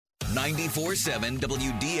94.7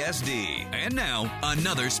 WDSD. And now,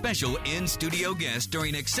 another special in-studio guest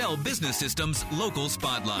during Excel Business Systems Local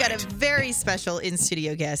Spotlight. Got a very special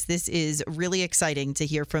in-studio guest. This is really exciting to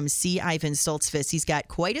hear from C. Ivan Stoltzfus. He's got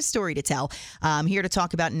quite a story to tell. I'm here to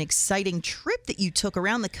talk about an exciting trip that you took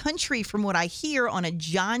around the country, from what I hear, on a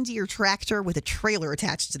John Deere tractor with a trailer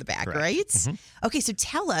attached to the back, right? Mm-hmm. Okay, so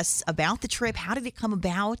tell us about the trip. How did it come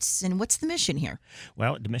about, and what's the mission here?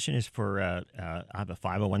 Well, the mission is for, I have a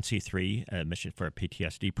 501c3 mission for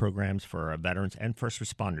PTSD programs for veterans and first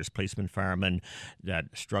responders, policemen, firemen that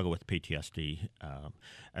struggle with PTSD.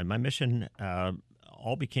 And my mission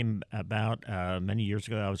all became about many years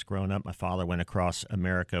ago. I was growing up. My father went across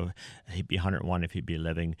America. He'd be 101 if he'd be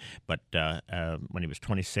living. But when he was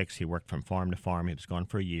 26, he worked from farm to farm. He was gone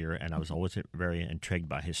for a year, and I was always very intrigued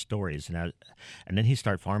by his stories. And then he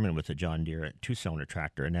started farming with a John Deere two-cylinder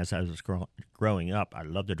tractor. And as I was growing up, I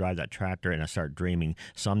loved to drive that tractor, and I started dreaming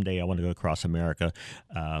someday I want to go across America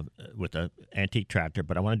with an antique tractor,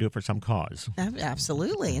 but I want to do it for some cause.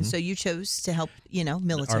 Absolutely. Mm-hmm. And so you chose to help,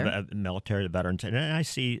 military. Military, the veterans. And then I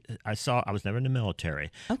was never in the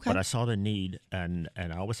military, but I saw the need, and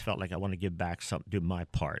I always felt like I want to give back do my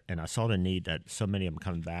part. And I saw the need that so many of them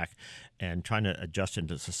coming back and trying to adjust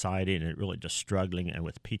into society, and it really just struggling, and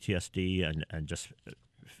with PTSD and just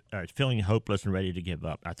feeling hopeless and ready to give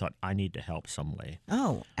up. I thought, I need to help some way.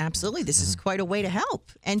 Oh, absolutely. This is quite a way to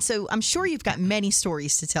help. And so I'm sure you've got many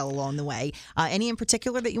stories to tell along the way. Any in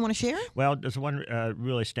particular that you want to share? Well, there's one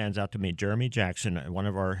really stands out to me. Jeremy Jackson, one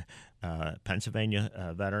of our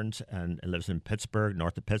Pennsylvania veterans, and lives in Pittsburgh,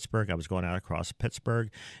 north of Pittsburgh. I was going out across Pittsburgh,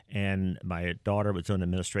 and my daughter was doing the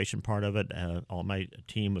administration part of it. All my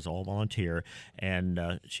team was all volunteer,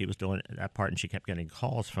 and she was doing that part, and she kept getting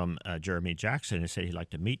calls from Jeremy Jackson and said he'd like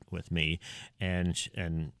to meet with me, and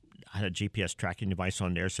I had a GPS tracking device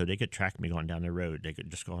on there, so they could track me going down the road. They could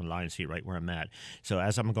just go online and see right where I'm at. So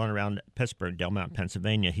as I'm going around Pittsburgh, Del Mountain,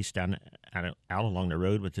 Pennsylvania, he's down out along the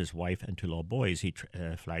road with his wife and two little boys. He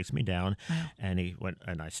flags me down, and he went,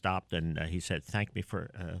 and I stopped, and he said, "Thank me for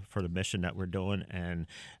the mission that we're doing." And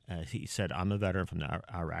he said, "I'm a veteran from the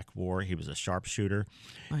Iraq War." He was a sharpshooter,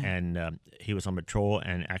 and he was on patrol,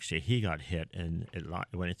 and actually he got hit, and it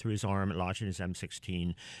went through his arm, it lodged in his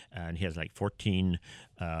M16, and he has like 14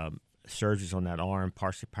 surgeries on that arm,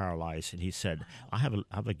 partially paralyzed. And he said, I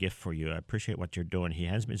have a gift for you. I appreciate what you're doing. He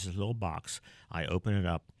hands me this little box. I open it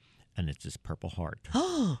up, and it's this Purple Heart.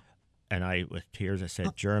 And I, with tears, I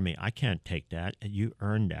said, Jeremy, I can't take that. You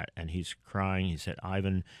earned that. And he's crying. He said,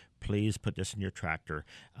 Ivan, please put this in your tractor.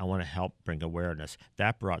 I want to help bring awareness.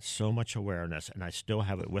 That brought so much awareness, and I still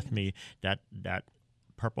have it with me. That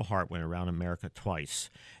Purple Heart went around America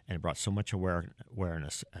twice, and it brought so much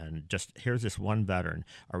awareness. And just here's this one veteran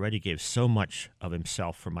already gave so much of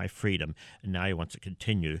himself for my freedom, and now he wants to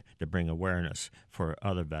continue to bring awareness for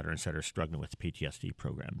other veterans that are struggling with PTSD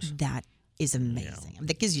programs. That is amazing.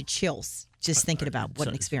 That gives you chills just thinking about what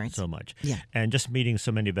an experience. So much. Yeah. And just meeting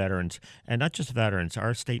so many veterans, and not just veterans,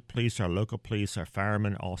 our state police, our local police, our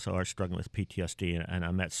firemen also are struggling with PTSD, and I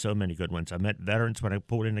met so many good ones. I met veterans when I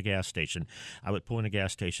pulled in a gas station. I would pull in a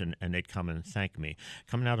gas station, and they'd come and thank me.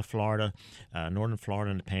 Coming out of Florida, northern Florida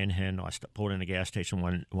in the Panhandle, I pulled in a gas station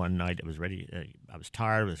one night. It was ready. I was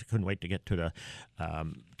tired. I couldn't wait to get to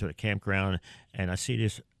the campground, and I see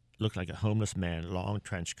this looked like a homeless man, long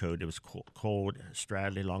trench coat. It was cold,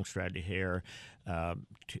 long straggly hair,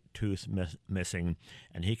 tooth missing.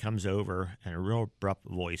 And he comes over in a real abrupt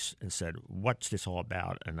voice and said, "What's this all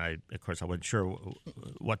about?" And of course, I wasn't sure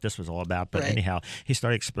what this was all about. But anyhow, he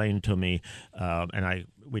started explaining to me, and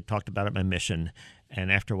we talked about it, my mission.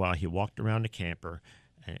 And after a while, he walked around the camper,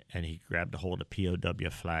 and he grabbed a hold of the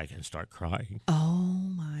POW flag and started crying. Oh,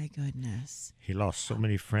 my goodness. He lost so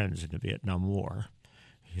many friends in the Vietnam War.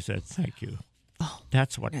 He said, "Thank you."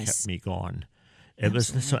 That's what kept me going. It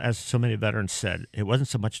was, as so many veterans said, it wasn't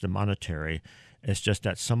so much the monetary. It's just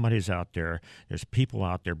that somebody's out there. There's people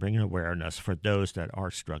out there bringing awareness for those that are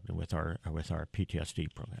struggling with our PTSD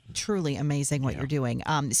program. Truly amazing what you're doing.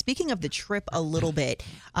 Speaking of the trip a little bit,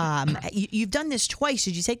 you've done this twice.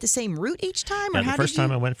 Did you take the same route each time? Or the first time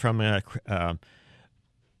I went from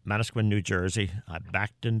Manasquan, New Jersey, I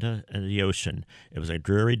backed into the ocean. It was a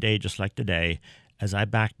dreary day just like today. As I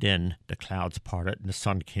backed in, the clouds parted and the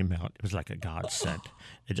sun came out. It was like a godsend.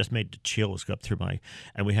 It just made the chills go up through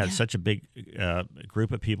and we had such a big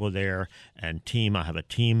group of people there and team. I have a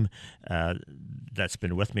team that's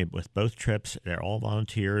been with me with both trips. They're all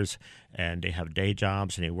volunteers, and they have day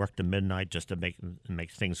jobs, and they work to midnight just to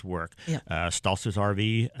make things work. Yeah. Stoltzfus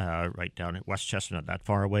RV, right down at Westchester, not that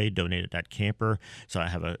far away, donated that camper, so I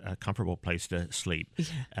have a comfortable place to sleep.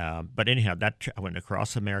 Yeah. But anyhow, I went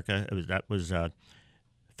across America. That was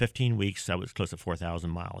 15 weeks. That was close to 4,000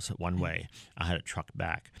 miles one way. I had a truck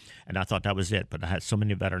back, and I thought that was it. But I had so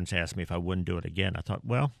many veterans ask me if I wouldn't do it again. I thought,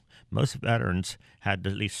 well, most veterans had to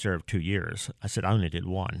at least serve 2 years. I said, I only did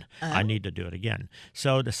one. I need to do it again.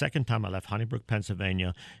 So the second time I left Honeybrook,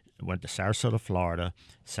 Pennsylvania, went to Sarasota,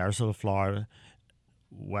 Florida,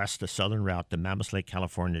 west, the southern route to Mammoth Lake,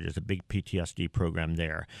 California. There's a big PTSD program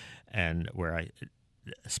there, and where I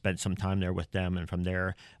spent some time there with them, and from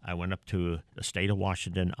there I went up to the state of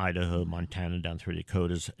Washington, Idaho, Montana, down through the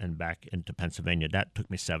Dakotas, and back into Pennsylvania. That took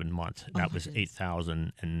me 7 months. That was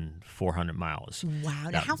 8,400 miles. Wow.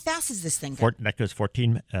 Now, how fast is this thing? That goes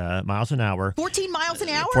 14 miles an hour. 14 miles an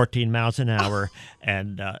hour? 14 miles an hour.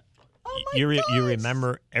 And you gosh.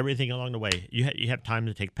 remember everything along the way. You have time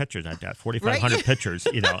to take pictures like that, 4,500 pictures,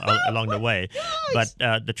 along the way. Gosh.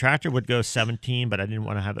 But the tractor would go 17, but I didn't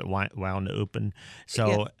want to have it wound open.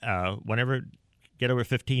 So whenever get over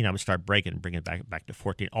 15, I would start braking and bring it back to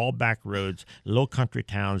 14. All back roads, little country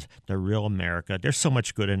towns, the real America. There's so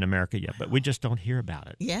much good in America yet, but we just don't hear about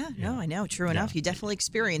it. Yeah, no, I know. True enough. You definitely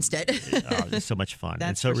experienced it. It's so much fun.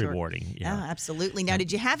 That's it's so for sure. rewarding. Yeah, absolutely. Now,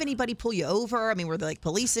 did you have anybody pull you over? I mean, were there like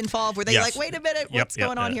police involved? Were they like, wait a minute, what's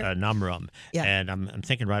going on here? A number of them. Yeah. And I'm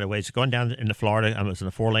thinking right away, so going down into Florida, I was on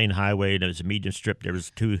a 4-lane highway. There was a median strip. There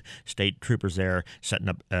was 2 state troopers there setting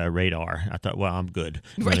up radar. I thought, well, I'm good.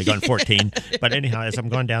 I'm only going 14. But anyhow, as I'm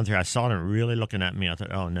going down there, I saw them really looking at me. I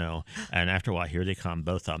thought, oh, no. And after a while, here they come,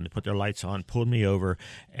 both of them. They put their lights on, pulled me over,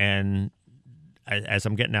 and as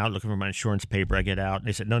I'm getting out looking for my insurance paper, I get out, and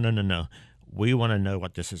they said, no. We want to know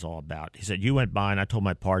what this is all about. He said, you went by, and I told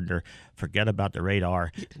my partner, forget about the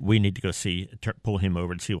radar. We need to go pull him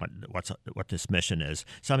over and see what this mission is.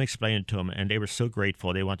 So I'm explaining to them, and they were so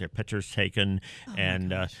grateful. They want their pictures taken,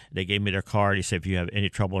 and they gave me their card. He said, if you have any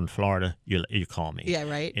trouble in Florida, you call me. Yeah,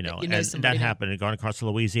 right. And that happened. Going across to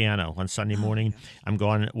Louisiana one Sunday morning, I'm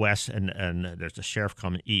going west, and there's a sheriff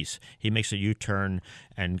coming east. He makes a U-turn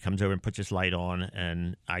and comes over and puts his light on,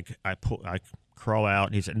 and I crawl out,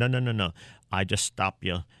 and he said, no, I just stopped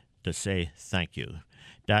you to say thank you.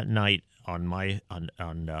 That night on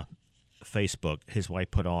Facebook, his wife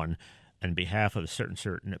put on behalf of a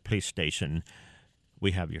certain police station,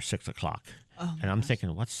 we have your 6 o'clock. And I'm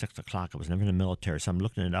thinking, what's 6 o'clock? I was never in the military, so I'm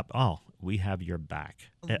looking it up. Oh, we have your back.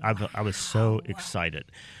 I was so excited.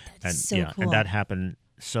 That's so cool. And that happened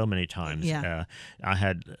so many times. Yeah. I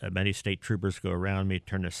had many state troopers go around me,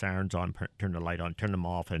 turn the sirens on, turn the light on, turn them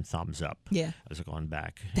off, and thumbs up. Yeah. As I going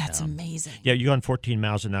back. That's amazing. Yeah, you're going 14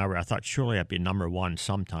 miles an hour. I thought surely I'd be number one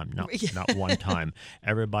sometime. No, not one time.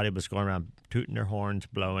 Everybody was going around tooting their horns,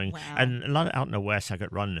 blowing. Wow. And a lot out in the west, I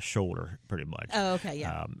could run the shoulder pretty much. Oh, okay,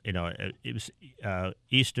 yeah. It was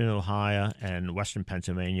eastern Ohio and western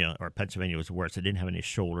Pennsylvania, or Pennsylvania was worse. It didn't have any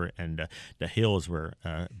shoulder, and the hills were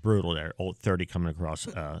brutal there. Old 30 coming across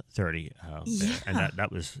 30, and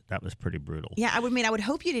that was pretty brutal. Yeah, I would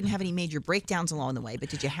hope you didn't have any major breakdowns along the way, but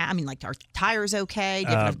did you have? I mean, like, are tires okay?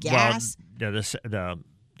 Do you have gas? Well,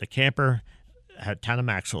 the camper had tandem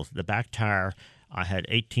axles. The back tire, I had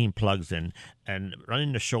 18 plugs in, and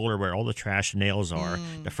running the shoulder where all the trash nails are,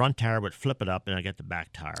 the front tire would flip it up, and I get the back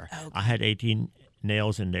tire. Okay. I had 18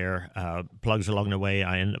 nails in there, plugs along the way.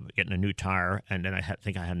 I ended up getting a new tire, and then I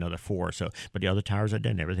think I had another 4. So, but the other tires I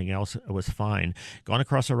didn't. Everything else was fine. Going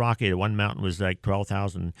across the Rocky, the one mountain was like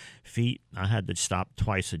 12,000 feet. I had to stop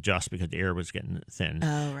twice, adjust because the air was getting thin.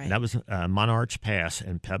 Oh, right. And that was Monarch Pass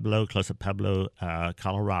in Pueblo, close to Pueblo,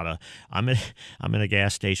 Colorado. I'm in a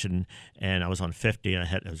gas station, and I was on 50, and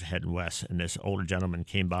I was heading west. And this older gentleman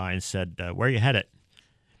came by and said, "Where are you headed?"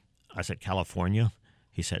 I said, "California."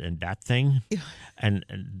 He said, "And that thing?" And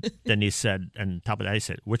then he said, and top of that, he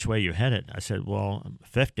said, "Which way you headed?" I said, "Well,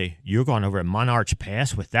 50. You're going over Monarch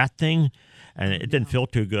Pass with that thing?" And it didn't feel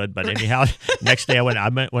too good. But anyhow, next day I went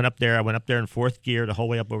up there. I went up there in 4th gear the whole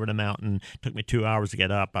way up over the mountain. It took me 2 hours to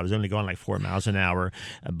get up. I was only going like 4 miles an hour,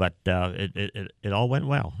 but it all went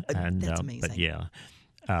well. And that's amazing. But yeah,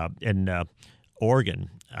 in Oregon,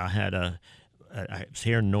 I was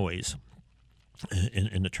hearing noise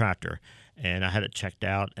in the tractor. and I had it checked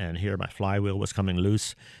out, and here my flywheel was coming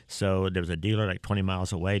loose. So there was a dealer like 20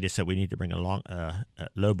 miles away. They said, we need to bring a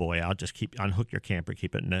low boy out. Just unhook your camper,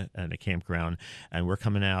 keep it in the campground, and we're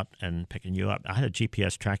coming out and picking you up. I had a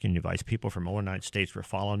GPS tracking device. People from all the United States were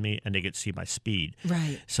following me, and they could see my speed.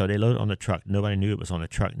 Right. So they loaded on the truck. Nobody knew it was on the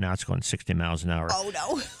truck. Now it's going 60 miles an hour. Oh,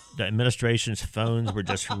 no. The administration's phones were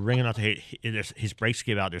just ringing out. His brakes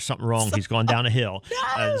give out. There's something wrong. He's going down a hill.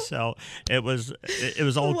 No. And so it was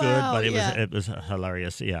all good, but it was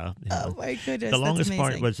hilarious. Yeah. Oh my goodness. The longest that's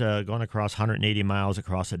part was going across 180 miles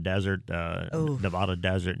across a desert, Nevada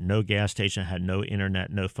desert. No gas station, had no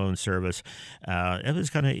internet, no phone service. It was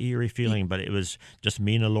kind of eerie feeling, but it was just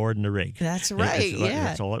me and the Lord and the rig. That's right.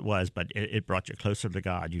 That's all it was. But it brought you closer to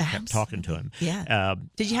God. You kept talking to Him. Yeah.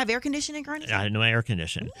 Did you have air conditioning or anything? I had no air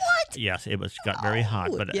conditioning. What? Yes, it got very hot.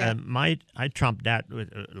 But I trumped that.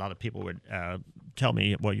 A lot of people would tell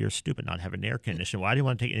me, well, you're stupid not having air conditioning. Why do you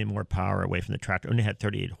want to take any more power away from the tractor? Only had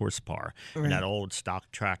 38 horsepower in that old stock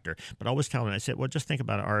tractor. But I always tell them, I said, well, just think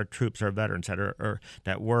about our troops, our veterans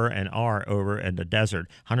that were and are over in the desert,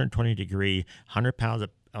 120 degree, 100 pounds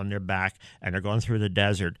on their back, and they're going through the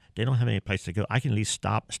desert. They don't have any place to go. I can at least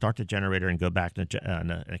start the generator and go back in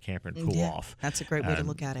the camper and cool off. That's a great way to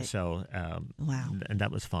look at it. So, wow. And that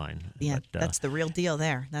was fine. Yeah, but, that's the real deal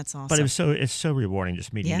there. That's awesome. But it's so rewarding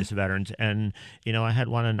just meeting these veterans. And, I had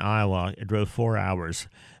one in Iowa. It drove 4 hours.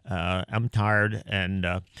 I'm tired, and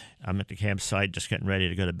I'm at the campsite just getting ready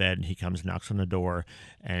to go to bed, and he comes, knocks on the door,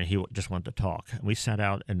 and he just wanted to talk. And we sat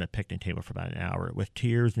out at the picnic table for about an hour with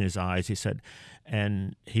tears in his eyes. He said,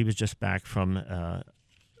 and he was just back from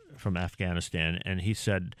Afghanistan, and he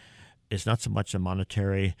said, it's not so much the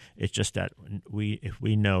monetary. It's just that if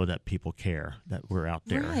we know that people care, that we're out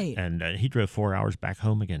there. Right. And he drove 4 hours back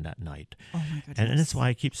home again that night. Oh, my goodness. And that's why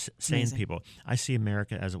I keep saying to people, I see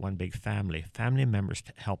America as one big family. Family members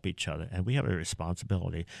help each other. And we have a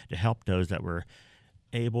responsibility to help those that were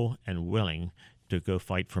able and willing to go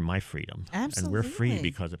fight for my freedom. Absolutely. And we're free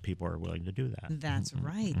because of people are willing to do that. That's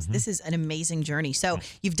right. Mm-hmm. This is an amazing journey. So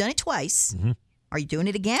you've done it twice. Mm-hmm. Are you doing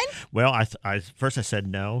it again? Well, I first I said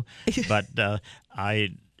no, but I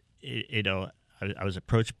was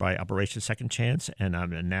approached by Operation Second Chance, and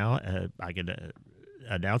now I get to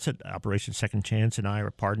announce it. Operation Second Chance and I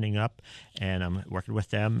are partnering up, and I'm working with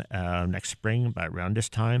them next spring. By around this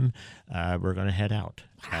time, we're going to head out,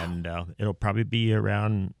 and it'll probably be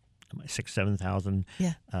around 7,000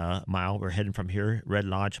 mile. We're heading from here, Red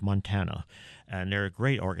Lodge, Montana. And they're a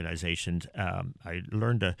great organization. I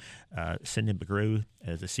learned Cindy McGrew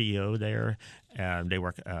as the CEO there. They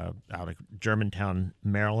work out of Germantown,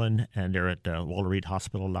 Maryland, and they're at Walter Reed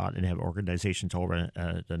Hospital a lot, and they have organizations all over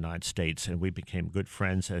the United States. And we became good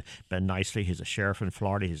friends. Ben Nicely, he's a sheriff in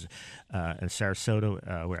Florida. He's in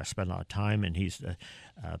Sarasota, where I spend a lot of time, and he's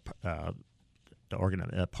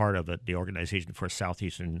part of the organization for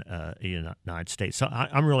Southeastern United States. So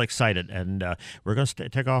I'm really excited, and we're going to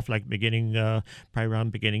take off like probably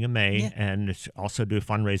around beginning of May, and also do a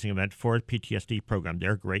fundraising event for the PTSD program.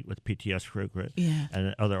 They're great with PTSD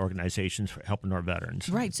and other organizations for helping our veterans.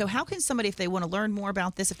 Right. So how can somebody, if they want to learn more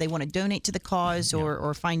about this, if they want to donate to the cause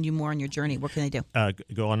or find you more on your journey, what can they do?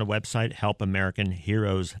 Go on the website,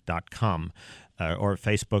 helpamericanheroes.com. Or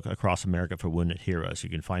Facebook Across America for Wounded Heroes. You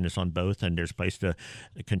can find us on both, and there's a place to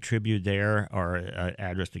contribute there or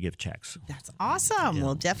address to give checks. That's awesome. Yeah.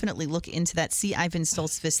 We'll definitely look into that. C. Ivan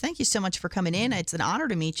Stoltzfus, thank you so much for coming in. It's an honor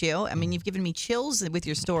to meet you. I mean, you've given me chills with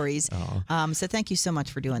your stories. So thank you so much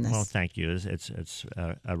for doing this. Well, thank you. It's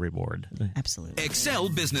a reward. Absolutely. Excel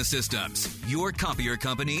Business Systems, your copier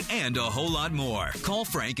company, and a whole lot more. Call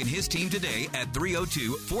Frank and his team today at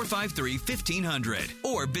 302-453-1500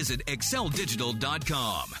 or visit exceldigital.com.